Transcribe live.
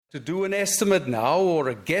To do an estimate now or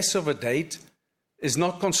a guess of a date is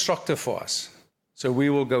not constructive for us. So we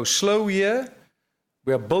will go slow here.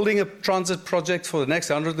 We are building a transit project for the next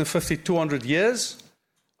 150, 200 years.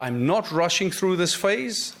 I'm not rushing through this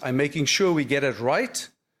phase. I'm making sure we get it right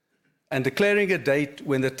and declaring a date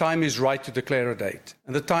when the time is right to declare a date.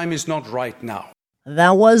 And the time is not right now.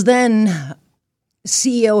 That was then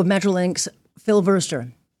CEO of Metrolinx, Phil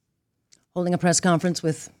Verster, holding a press conference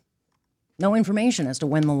with no information as to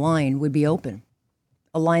when the line would be open.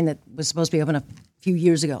 A line that was supposed to be open a few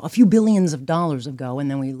years ago, a few billions of dollars ago, and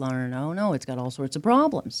then we learn, oh no, it's got all sorts of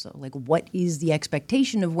problems. So, like, what is the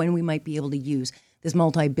expectation of when we might be able to use this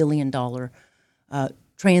multi-billion-dollar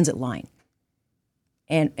transit line?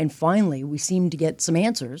 And finally, we seem to get some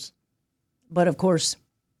answers, but of course,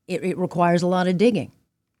 it requires a lot of digging,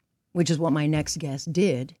 which is what my next guest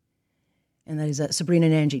did. And that is Sabrina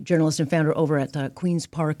Nanji, journalist and founder over at Queen's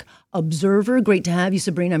Park Observer. Great to have you,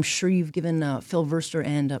 Sabrina. I'm sure you've given Phil Verster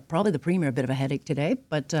and probably the Premier a bit of a headache today,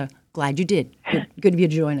 but glad you did. Good of you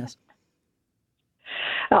to join us.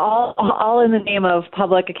 All in the name of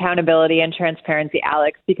public accountability and transparency,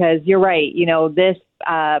 Alex, because you're right. This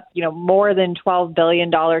more than $12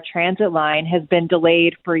 billion transit line has been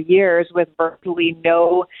delayed for years with virtually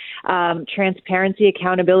no transparency,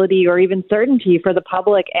 accountability, or even certainty for the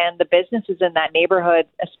public and the businesses in that neighborhood,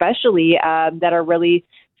 especially that are really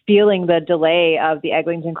feeling the delay of the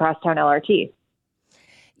Eglinton Crosstown LRT.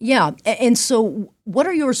 Yeah. And so what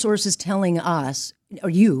are your sources telling us, or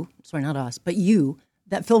you, sorry, not us, but you,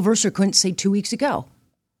 that Phil Verster couldn't say 2 weeks ago?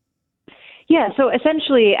 Yeah, so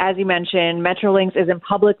essentially, as you mentioned, Metrolinx isn't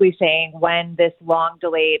publicly saying when this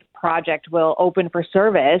long-delayed project will open for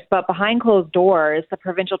service, but behind closed doors, the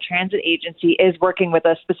provincial transit agency is working with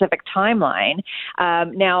a specific timeline.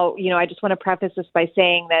 Now, I just want to preface this by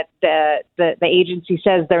saying that the agency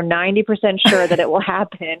says they're 90% sure that it will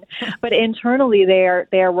happen, but internally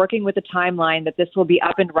they are working with a timeline that this will be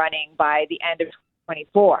up and running by the end of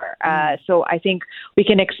 2024. So I think we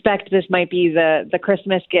can expect this might be the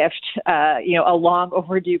Christmas gift, a long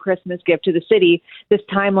overdue Christmas gift to the city. This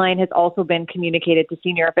timeline has also been communicated to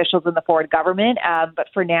senior officials in the Ford government. But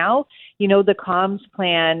for now, the comms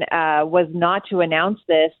plan was not to announce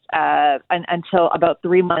this until about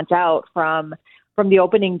 3 months out from the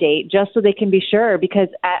opening date, just so they can be sure, because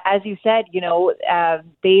as you said,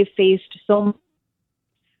 they've faced so much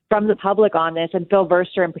from the public on this, and Phil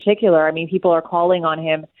Verster in particular. I mean, people are calling on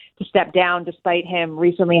him to step down despite him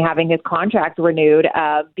recently having his contract renewed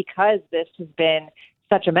because this has been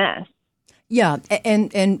such a mess. Yeah,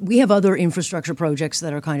 and we have other infrastructure projects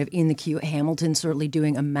that are kind of in the queue. Hamilton certainly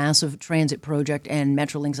doing a massive transit project, and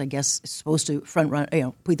Metrolinx, I guess, is supposed to put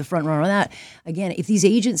the front runner on that. Again, if these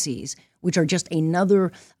agencies, which are just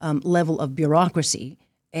another level of bureaucracy,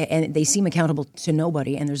 and they seem accountable to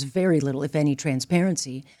nobody, and there's very little, if any,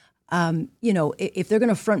 transparency. If they're going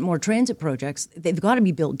to front more transit projects, they've got to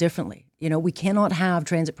be built differently. We cannot have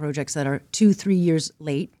transit projects that are 2-3 years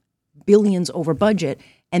late, billions over budget,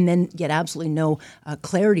 and then get absolutely no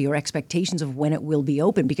clarity or expectations of when it will be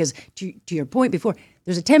open. Because to your point before,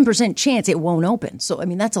 there's a 10% chance it won't open. So, I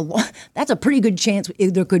mean, that's a pretty good chance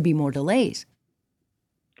there could be more delays.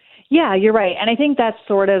 Yeah, you're right. And I think that's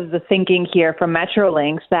sort of the thinking here from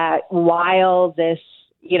Metrolinx, that while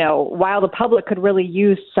the public could really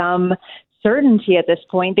use some certainty at this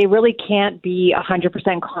point, they really can't be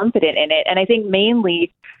 100% confident in it. And I think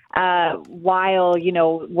mainly while,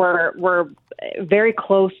 we're very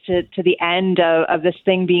close to the end of this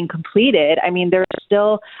thing being completed, I mean, there's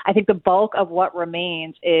still, I think the bulk of what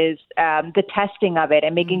remains is the testing of it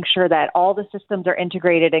and making sure that all the systems are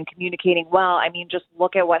integrated and communicating well. I mean, just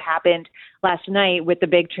look at what happened last night with the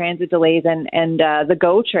big transit delays and the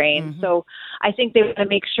GO train. Mm-hmm. So I think they want to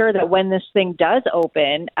make sure that when this thing does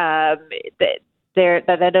open,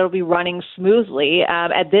 that it'll be running smoothly.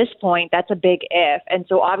 At this point, that's a big if. And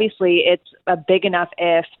so obviously it's a big enough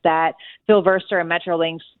if that Phil Verster and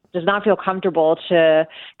Metrolinx does not feel comfortable to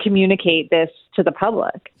communicate this to the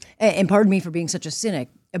public. And pardon me for being such a cynic,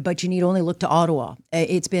 but you need only look to Ottawa.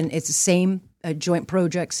 It's the same joint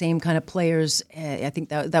project, same kind of players. I think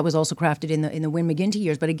that was also crafted in the Wynne McGuinty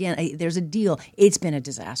years. But again, there's a deal. It's been a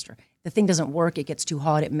disaster. The thing doesn't work. It gets too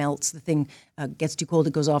hot. It melts. The thing gets too cold.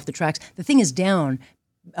 It goes off the tracks. The thing is down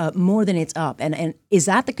more than it's up. And is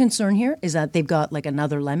that the concern here? Is that they've got like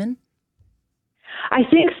another lemon? I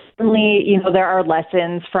think certainly, there are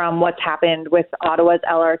lessons from what's happened with Ottawa's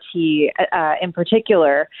LRT in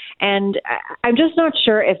particular. And I'm just not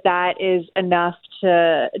sure if that is enough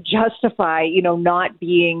to justify, not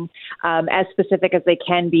being as specific as they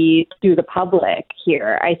can be to the public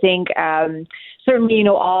here. I think certainly,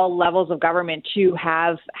 all levels of government too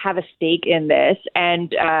have a stake in this.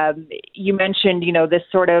 And you mentioned, this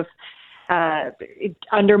sort of it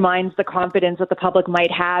undermines the confidence that the public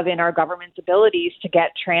might have in our government's abilities to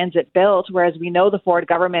get transit built, whereas we know the Ford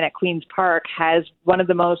government at Queen's Park has one of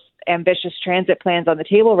the most ambitious transit plans on the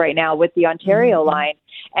table right now with the Ontario line.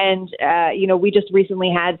 And, we just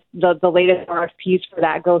recently had the latest RFPs for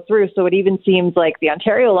that go through. So it even seems like the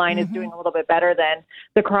Ontario line is doing a little bit better than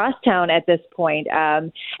the Crosstown at this point.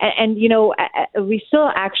 We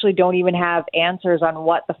still actually don't even have answers on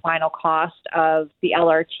what the final cost of the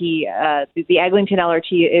LRT, the Eglinton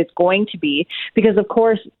LRT is going to be, because, of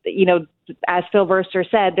course, as Phil Verster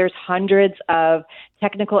said, there's hundreds of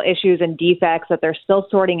technical issues and defects that they're still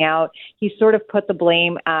sorting out. He sort of put the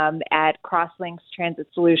blame at Crosslinks Transit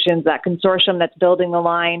Solutions, that consortium that's building the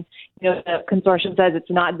line. The consortium says it's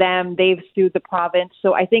not them. They've sued the province.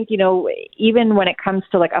 So I think, even when it comes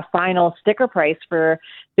to like a final sticker price for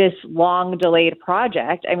this long delayed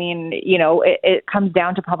project, I mean, it comes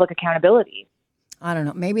down to public accountability. I don't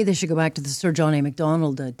know. Maybe they should go back to the Sir John A.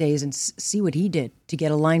 Macdonald days and see what he did to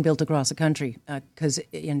get a line built across the country, because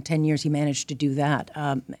in 10 years he managed to do that.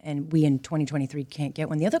 And we in 2023 can't get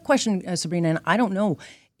one. The other question, Sabrina, and I don't know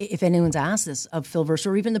if anyone's asked this of Phil Verster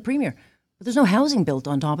or even the Premier, but there's no housing built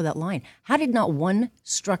on top of that line. How did not one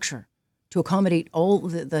structure to accommodate all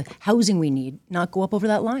the housing we need not go up over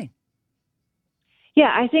that line?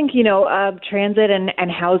 Yeah, I think, transit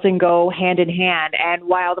and housing go hand in hand. And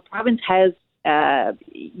while the province has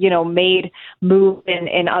made moves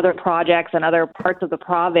in other projects and other parts of the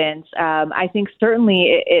province, I think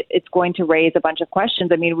certainly it's going to raise a bunch of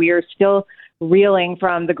questions. I mean, we are still reeling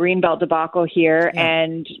from the Greenbelt debacle here,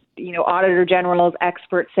 and Auditor General's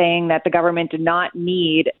experts saying that the government did not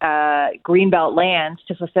need Greenbelt lands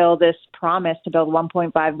to fulfill this promise to build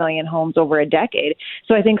 1.5 million homes over a decade.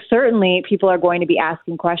 So I think certainly people are going to be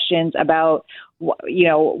asking questions about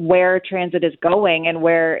where transit is going and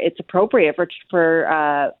where it's appropriate for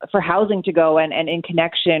housing to go, and in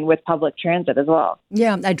connection with public transit as well.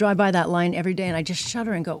 Yeah, I drive by that line every day and I just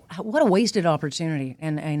shudder and go, what a wasted opportunity.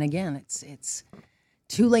 And again, it's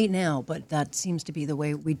too late now, but that seems to be the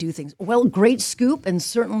way we do things. Well, great scoop, and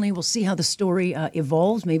certainly we'll see how the story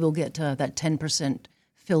evolves. Maybe we'll get that 10%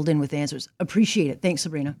 filled in with answers. Appreciate it. Thanks,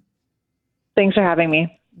 Sabrina. Thanks for having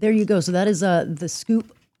me. There you go. So that is the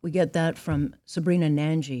scoop. We get that from Sabrina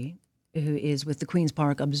Nanji, who is with the Queen's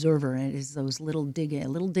Park Observer, and it is those little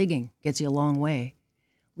digging gets you a long way.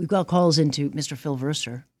 We've got calls into Mr. Phil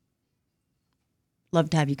Verster. Love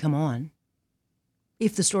to have you come on.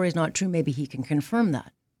 If the story is not true, maybe he can confirm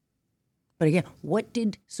that. But again, what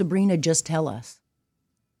did Sabrina just tell us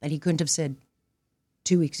that he couldn't have said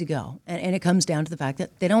 2 weeks ago? And it comes down to the fact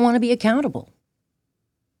that they don't want to be accountable.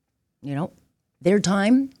 Their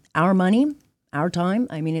time, our money, our time.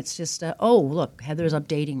 I mean, it's just, look, Heather's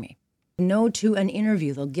updating me. No to an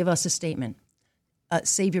interview. They'll give us a statement.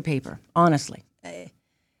 Save your paper, honestly.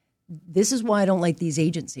 This is why I don't like these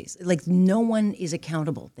agencies. Like, no one is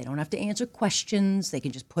accountable. They don't have to answer questions. They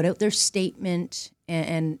can just put out their statement.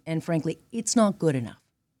 And frankly, it's not good enough.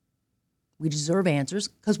 We deserve answers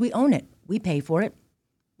because we own it. We pay for it.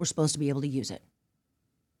 We're supposed to be able to use it.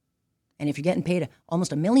 And if you're getting paid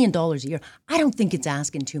almost $1 million a year, I don't think it's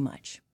asking too much.